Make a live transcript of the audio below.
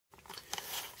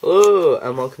Hello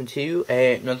and welcome to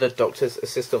another Doctor's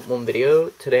Assistant 1 video.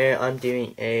 Today I'm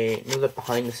doing another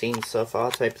behind the scenes so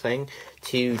far type thing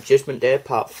to Judgment Day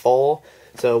Part 4.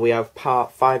 So we have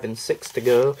Part 5 and 6 to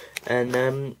go,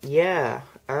 and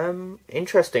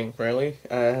interesting really.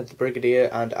 The Brigadier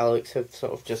and Alex have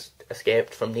sort of just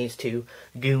escaped from these two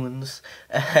goons,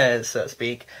 so to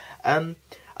speak. I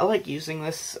like using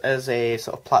this as a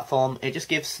sort of platform. It just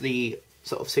gives the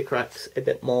sort of Sycorax a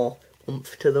bit more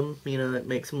oomph to them, you know, it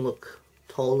makes them look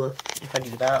taller if I do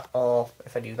that, or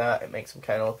if I do that it makes them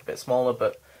kind of look a bit smaller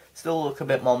but still look a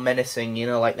bit more menacing, you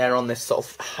know, like they're on this sort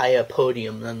of higher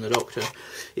podium than the Doctor,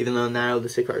 even though now the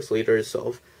Sycorax leader is sort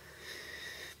of,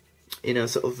 you know,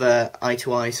 sort of eye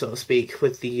to eye, so to speak,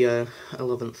 with the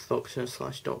 11th Doctor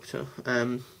 / Doctor.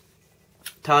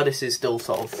 TARDIS is still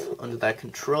sort of under their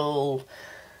control.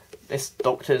 This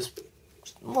Doctor's,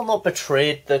 well, not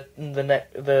betrayed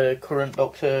the current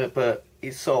Doctor, but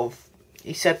he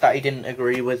said that he didn't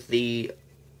agree with the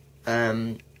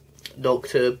Doctor,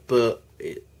 but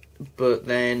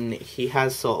then he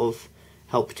has sort of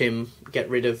helped him get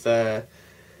rid of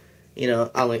you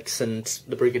know, Alex and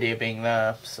the Brigadier being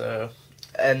there. So,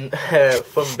 and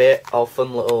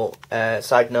fun little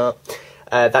side note,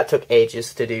 that took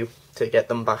ages to do, to get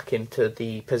them back into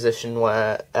the position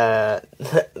where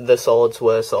the swords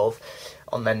were sort of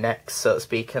on their necks, so to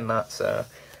speak, and that. So,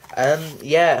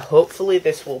 yeah, hopefully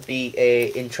this will be a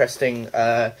interesting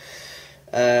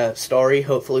story.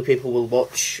 Hopefully people will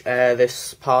watch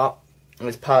this part.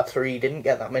 This part 3 didn't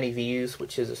get that many views,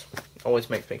 which is always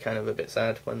makes me kind of a bit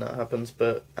sad when that happens.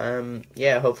 But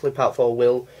yeah, hopefully part 4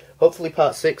 will. Hopefully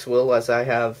part 6 will, as I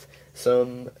have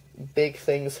some big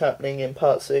things happening in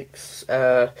part 6.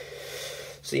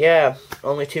 So yeah,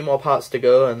 only 2 more parts to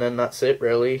go, and then that's it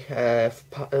really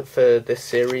for this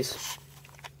series.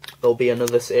 There'll be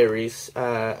another series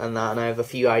and I have a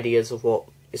few ideas of what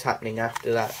is happening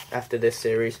after that, after this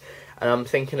series. And I'm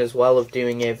thinking as well of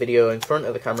doing a video in front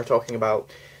of the camera talking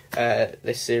about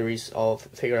this series of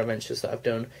figure adventures that I've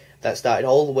done that started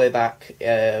all the way back,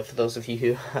 for those of you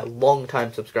who are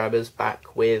long-time subscribers,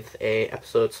 back with a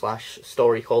episode /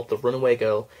 story called The Runaway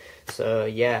Girl. So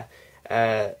yeah,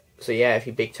 if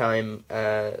you're big-time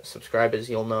subscribers,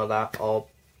 you'll know that, or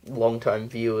long-time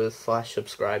viewers /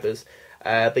 subscribers.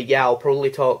 But yeah, I'll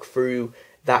probably talk through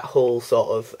that whole sort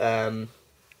of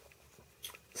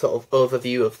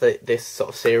overview of this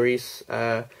sort of series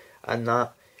and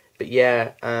that. But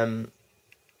yeah,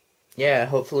 yeah,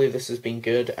 hopefully this has been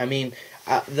good. I mean,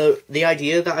 the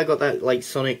idea that I got that like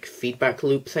sonic feedback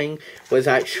loop thing was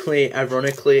actually,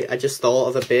 ironically, I just thought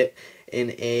of a bit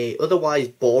in a otherwise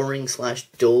boring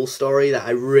 / dull story that I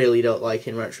really don't like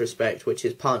in retrospect, which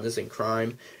is Partners in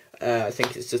Crime. I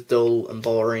think it's just dull and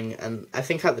boring, and I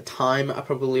think at the time I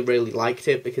probably really liked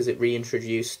it because it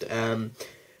reintroduced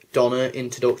Donna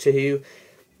into Doctor Who,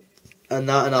 and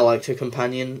I liked her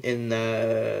companion in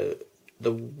the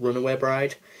Runaway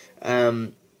Bride.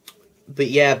 But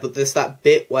yeah, but there's that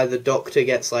bit where the Doctor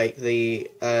gets like the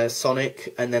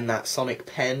sonic and then that sonic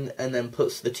pen and then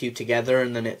puts the two together,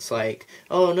 and then it's like,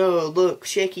 oh no, look,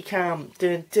 shaky cam,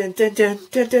 dun, dun, dun, dun,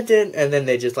 dun, dun, dun, and then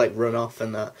they just like run off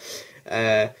and that.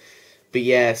 But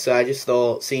yeah, so I just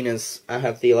thought, seeing as I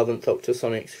have the 11th Doctor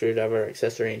sonic screwdriver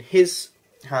accessory in his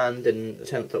hand and the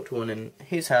 10th Doctor one in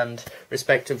his hand,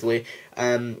 respectively,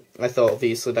 I thought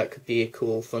obviously that could be a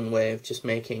cool, fun way of just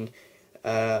making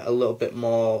a little bit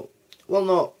more, well,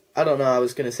 not, I don't know, I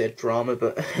was going to say drama,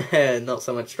 but not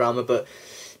so much drama, but a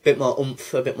bit more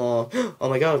oomph, a bit more, oh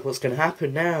my god, what's going to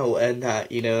happen now, and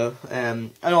that, you know,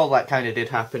 and all that kind of did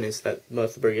happen, is that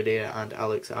both the Brigadier and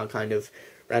Alex are kind of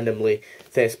randomly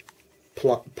face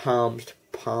palmed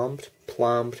the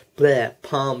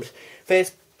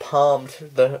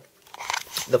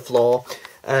floor,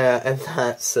 and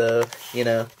that, so, you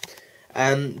know.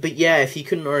 But yeah, if you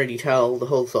couldn't already tell, the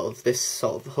whole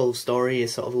whole story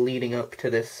is sort of leading up to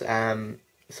this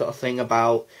sort of thing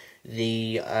about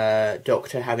the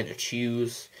Doctor having to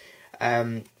choose,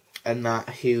 and that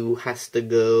who has to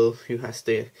go, who has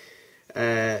to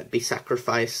be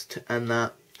sacrificed, and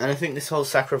that. And I think this whole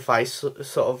sacrifice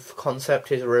sort of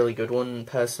concept is a really good one,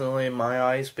 personally, in my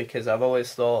eyes, because I've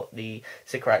always thought the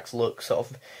Sycorax look sort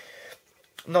of,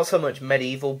 not so much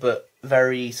medieval, but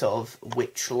very sort of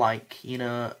witch-like, you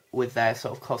know, with their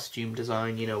sort of costume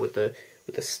design, you know, with the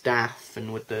staff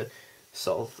and with the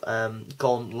sort of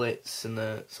gauntlets and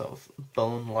the sort of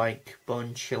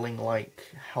bone-chilling-like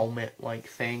helmet-like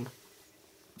thing,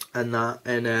 and that,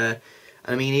 and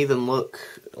I mean, even look,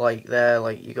 like, there,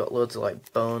 like, you got loads of,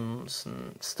 like, bones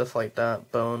and stuff like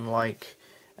that, bone-like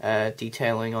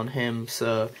detailing on him,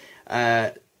 so,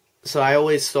 so I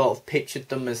always sort of pictured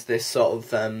them as this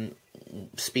sort of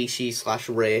species slash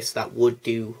race that would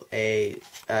do a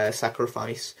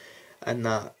sacrifice, and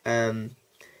that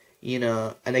you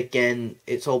know, and again,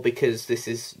 it's all because this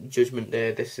is Judgment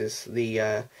Day. This is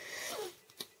the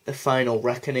final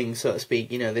reckoning, so to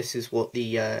speak. You know, this is what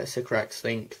the Sycorax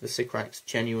think. The Sycorax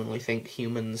genuinely think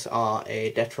humans are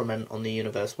a detriment on the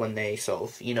universe when they sort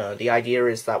of, you know, the idea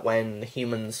is that when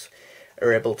humans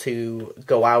are able to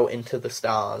go out into the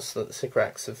stars, that the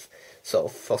Sycorax have sort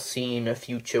of foreseen a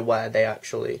future where they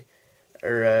actually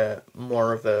are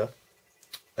more of a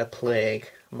plague,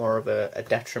 more of a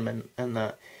detriment, and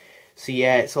that. So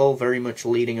yeah, it's all very much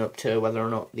leading up to whether or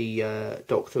not the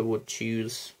Doctor would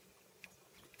choose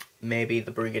maybe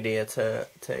the Brigadier to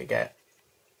get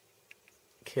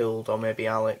killed, or maybe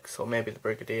Alex, or maybe the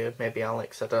Brigadier, maybe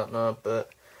Alex, I don't know,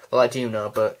 but, well, I do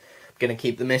know, but I'm gonna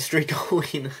keep the mystery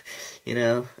going, you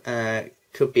know,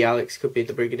 could be Alex, could be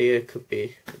the Brigadier, could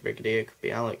be the Brigadier, could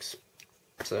be Alex,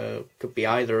 so, could be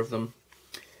either of them,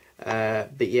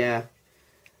 but yeah,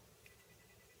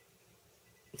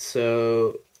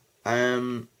 so,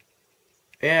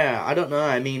 yeah, I don't know,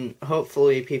 I mean,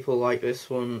 hopefully people like this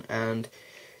one, and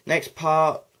next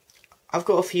part, I've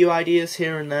got a few ideas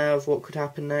here and there of what could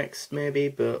happen next, maybe,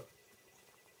 but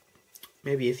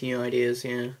maybe a few ideas,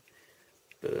 yeah,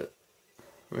 but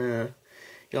you'll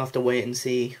have to wait and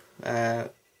see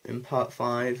in part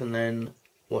 5, and then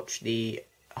watch the,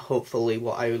 hopefully,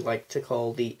 what I would like to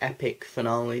call the epic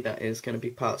finale that is going to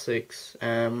be part 6,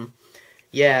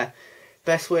 yeah.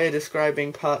 Best way of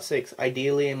describing part 6,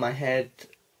 ideally in my head,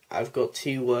 I've got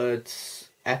 2 words,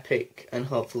 epic and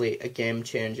hopefully a game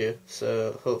changer.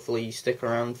 So hopefully you stick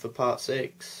around for part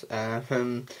 6,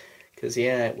 because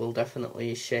yeah, it will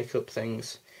definitely shake up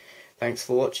things. Thanks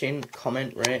for watching,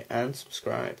 comment, rate and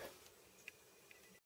subscribe.